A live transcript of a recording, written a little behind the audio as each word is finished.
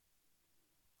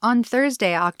On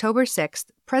Thursday, October 6th,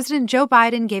 President Joe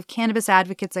Biden gave cannabis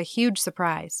advocates a huge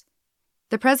surprise.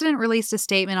 The president released a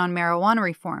statement on marijuana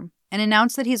reform and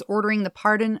announced that he's ordering the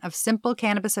pardon of simple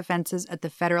cannabis offenses at the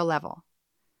federal level.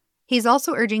 He's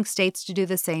also urging states to do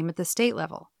the same at the state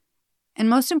level. And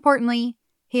most importantly,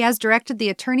 he has directed the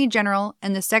Attorney General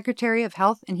and the Secretary of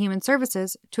Health and Human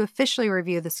Services to officially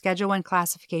review the Schedule I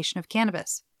classification of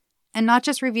cannabis. And not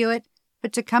just review it,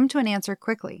 but to come to an answer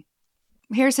quickly.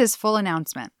 Here's his full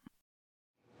announcement.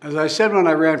 As I said when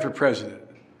I ran for president,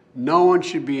 no one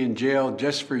should be in jail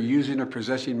just for using or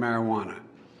possessing marijuana.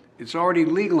 It's already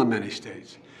legal in many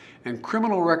states, and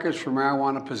criminal records for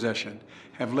marijuana possession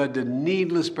have led to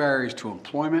needless barriers to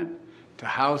employment, to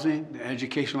housing, to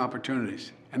educational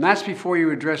opportunities. And that's before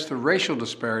you address the racial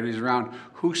disparities around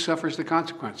who suffers the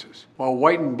consequences. While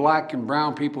white and black and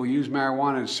brown people use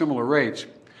marijuana at similar rates,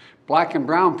 black and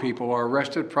brown people are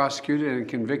arrested, prosecuted, and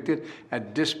convicted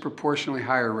at disproportionately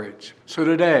higher rates. So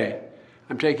today,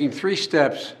 I'm taking 3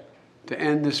 steps to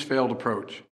end this failed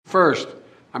approach. First,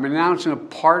 I'm announcing a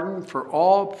pardon for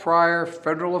all prior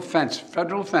federal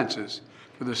offenses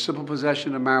for the simple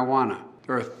possession of marijuana.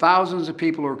 There are thousands of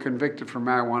people who are convicted for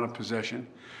marijuana possession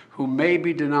who may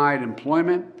be denied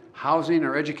employment, housing,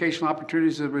 or educational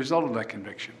opportunities as a result of that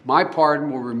conviction. My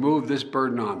pardon will remove this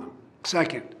burden on them.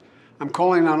 Second, I'm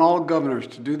calling on all governors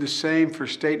to do the same for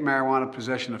state marijuana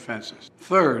possession offenses.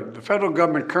 Third, the federal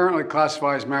government currently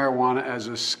classifies marijuana as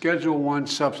a Schedule I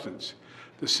substance,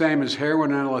 the same as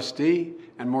heroin and LSD,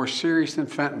 and more serious than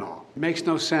fentanyl. It makes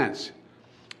no sense.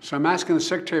 So I'm asking the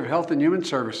Secretary of Health and Human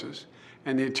Services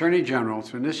and the Attorney General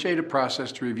to initiate a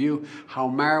process to review how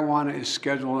marijuana is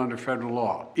scheduled under federal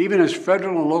law. Even as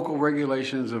federal and local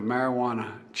regulations of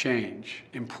marijuana change,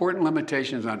 important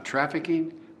limitations on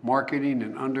trafficking, marketing,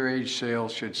 and underage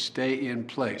sales should stay in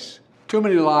place. Too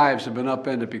many lives have been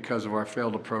upended because of our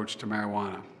failed approach to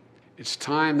marijuana. It's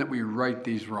time that we right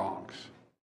these wrongs.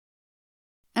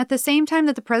 At the same time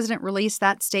that the president released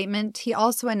that statement, he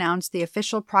also announced the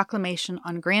official proclamation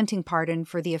on granting pardon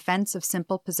for the offense of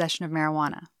simple possession of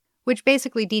marijuana, which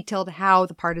basically detailed how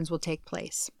the pardons will take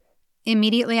place.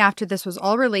 Immediately after this was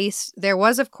all released, there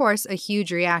was, of course, a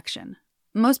huge reaction.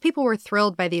 Most people were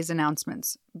thrilled by these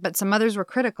announcements, but some others were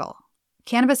critical.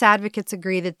 Cannabis advocates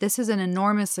agree that this is an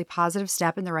enormously positive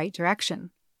step in the right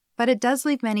direction, but it does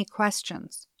leave many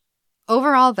questions.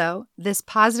 Overall, though, this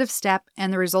positive step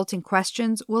and the resulting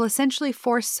questions will essentially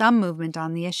force some movement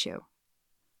on the issue.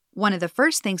 One of the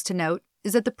first things to note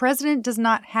is that the president does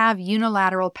not have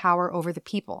unilateral power over the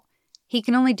people. He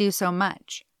can only do so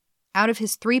much. Out of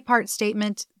his 3-part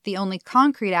statement, the only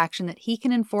concrete action that he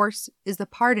can enforce is the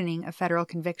pardoning of federal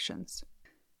convictions.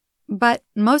 But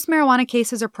most marijuana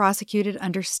cases are prosecuted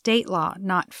under state law,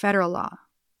 not federal law.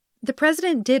 The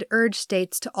president did urge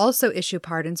states to also issue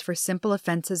pardons for simple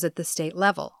offenses at the state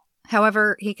level.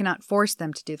 However, he cannot force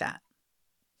them to do that.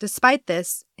 Despite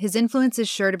this, his influence is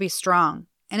sure to be strong,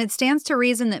 and it stands to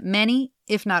reason that many,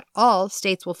 if not all,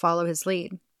 states will follow his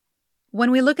lead.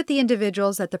 When we look at the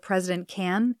individuals that the president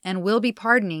can and will be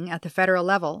pardoning at the federal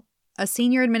level, a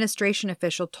senior administration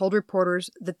official told reporters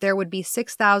that there would be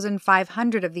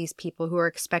 6,500 of these people who are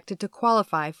expected to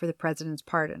qualify for the president's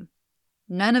pardon.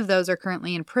 None of those are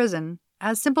currently in prison,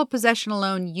 as simple possession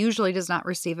alone usually does not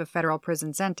receive a federal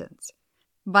prison sentence.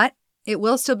 But it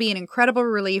will still be an incredible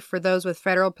relief for those with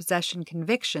federal possession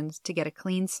convictions to get a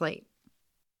clean slate.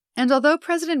 And although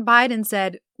President Biden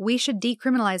said, "We should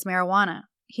decriminalize marijuana,"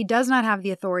 he does not have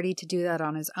the authority to do that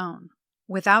on his own.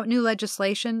 Without new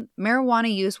legislation,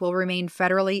 marijuana use will remain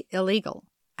federally illegal,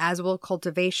 as will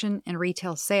cultivation and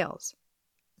retail sales.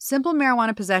 Simple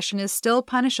marijuana possession is still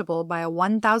punishable by a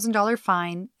 $1,000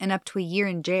 fine and up to a year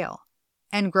in jail,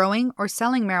 and growing or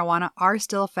selling marijuana are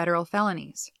still federal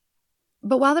felonies.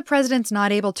 But while the president's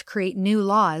not able to create new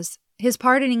laws, his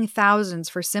pardoning thousands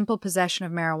for simple possession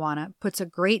of marijuana puts a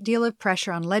great deal of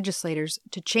pressure on legislators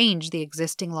to change the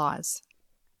existing laws.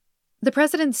 The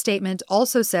president's statement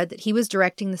also said that he was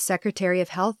directing the Secretary of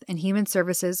Health and Human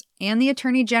Services and the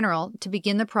Attorney General to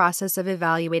begin the process of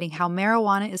evaluating how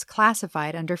marijuana is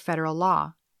classified under federal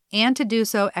law, and to do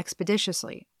so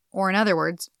expeditiously, or in other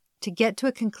words, to get to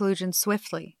a conclusion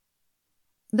swiftly.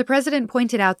 The president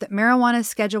pointed out that marijuana's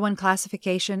Schedule I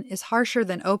classification is harsher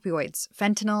than opioids,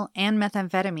 fentanyl, and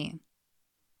methamphetamine.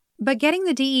 But getting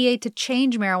the DEA to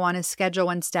change marijuana's Schedule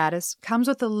I status comes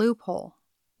with a loophole.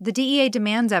 The DEA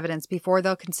demands evidence before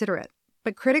they'll consider it,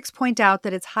 but critics point out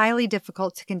that it's highly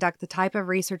difficult to conduct the type of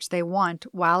research they want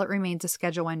while it remains a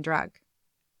Schedule I drug.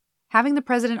 Having the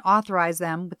president authorize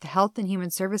them with the Health and Human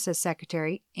Services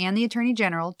Secretary and the Attorney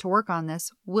General to work on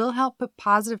this will help put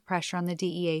positive pressure on the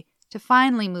DEA to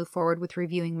finally move forward with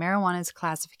reviewing marijuana's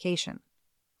classification.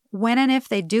 When and if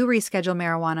they do reschedule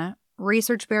marijuana,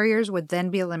 research barriers would then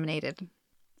be eliminated.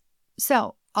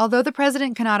 So, although the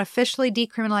president cannot officially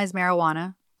decriminalize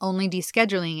marijuana, only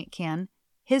descheduling it can,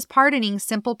 his pardoning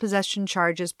simple possession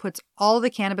charges puts all the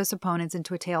cannabis opponents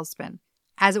into a tailspin,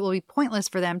 as it will be pointless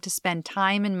for them to spend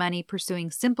time and money pursuing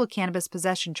simple cannabis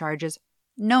possession charges,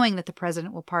 knowing that the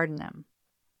president will pardon them.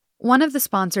 One of the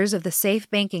sponsors of the SAFE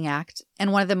Banking Act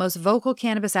and one of the most vocal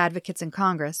cannabis advocates in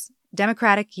Congress,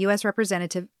 Democratic U.S.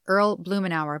 Representative Earl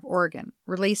Blumenauer of Oregon,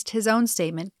 released his own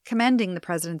statement commending the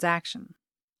president's action.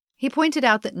 He pointed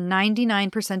out that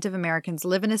 99% of Americans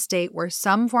live in a state where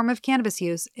some form of cannabis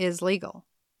use is legal.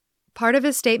 Part of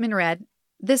his statement read,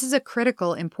 "This is a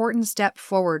critical, important step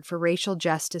forward for racial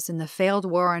justice in the failed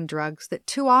war on drugs that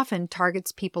too often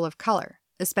targets people of color,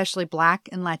 especially Black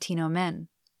and Latino men.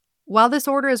 While this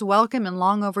order is welcome and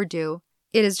long overdue,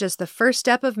 it is just the first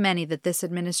step of many that this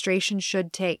administration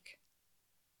should take."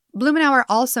 Blumenauer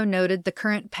also noted the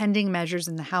current pending measures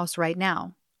in the House right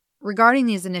now. Regarding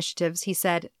these initiatives, he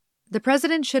said, "The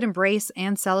president should embrace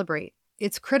and celebrate.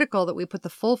 It's critical that we put the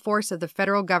full force of the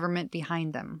federal government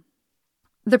behind them."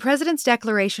 The president's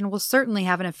declaration will certainly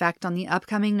have an effect on the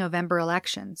upcoming November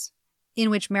elections, in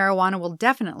which marijuana will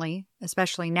definitely,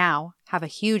 especially now, have a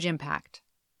huge impact.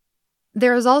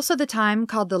 There is also the time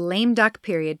called the lame duck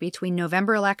period between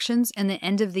November elections and the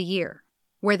end of the year,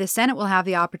 where the Senate will have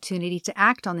the opportunity to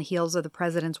act on the heels of the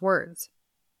president's words.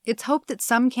 It's hoped that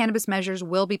some cannabis measures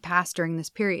will be passed during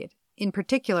this period, in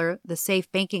particular the Safe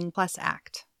Banking Plus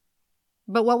Act.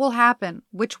 But what will happen?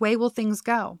 Which way will things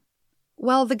go?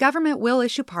 Well, the government will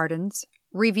issue pardons,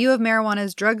 review of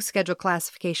marijuana's drug schedule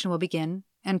classification will begin,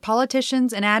 and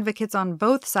politicians and advocates on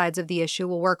both sides of the issue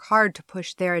will work hard to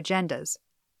push their agendas.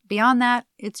 Beyond that,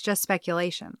 it's just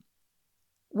speculation.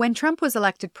 When Trump was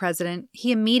elected president,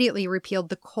 he immediately repealed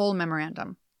the Cole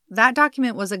Memorandum. That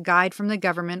document was a guide from the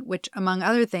government which, among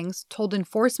other things, told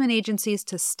enforcement agencies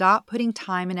to stop putting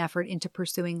time and effort into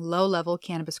pursuing low-level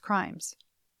cannabis crimes.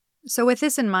 So with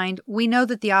this in mind, we know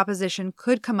that the opposition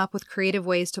could come up with creative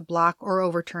ways to block or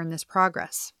overturn this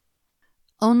progress.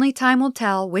 Only time will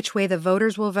tell which way the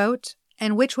voters will vote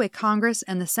and which way Congress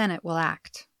and the Senate will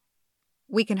act.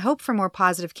 We can hope for more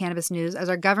positive cannabis news as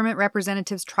our government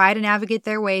representatives try to navigate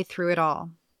their way through it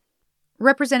all.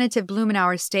 Representative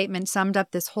Blumenauer's statement summed up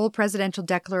this whole presidential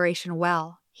declaration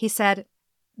well. He said,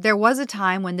 "There was a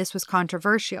time when this was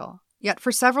controversial, yet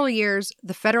for several years,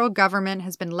 the federal government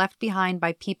has been left behind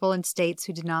by people in states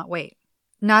who did not wait.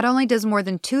 Not only does more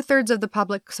than 2/3 of the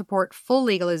public support full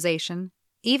legalization,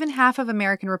 even half of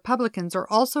American Republicans are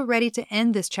also ready to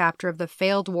end this chapter of the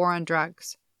failed war on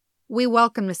drugs. We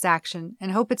welcome this action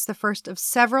and hope it's the first of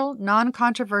several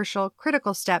non-controversial,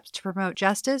 critical steps to promote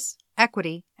justice,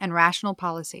 equity, and rational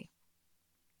policy."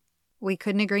 We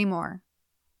couldn't agree more.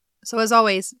 So as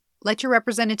always, let your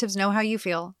representatives know how you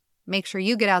feel. Make sure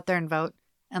you get out there and vote,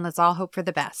 and let's all hope for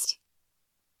the best.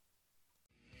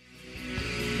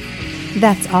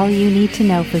 That's all you need to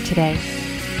know for today.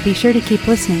 Be sure to keep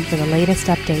listening for the latest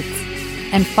updates,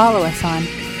 and follow us on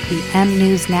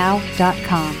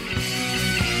themnewsnow.com.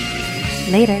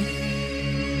 Later.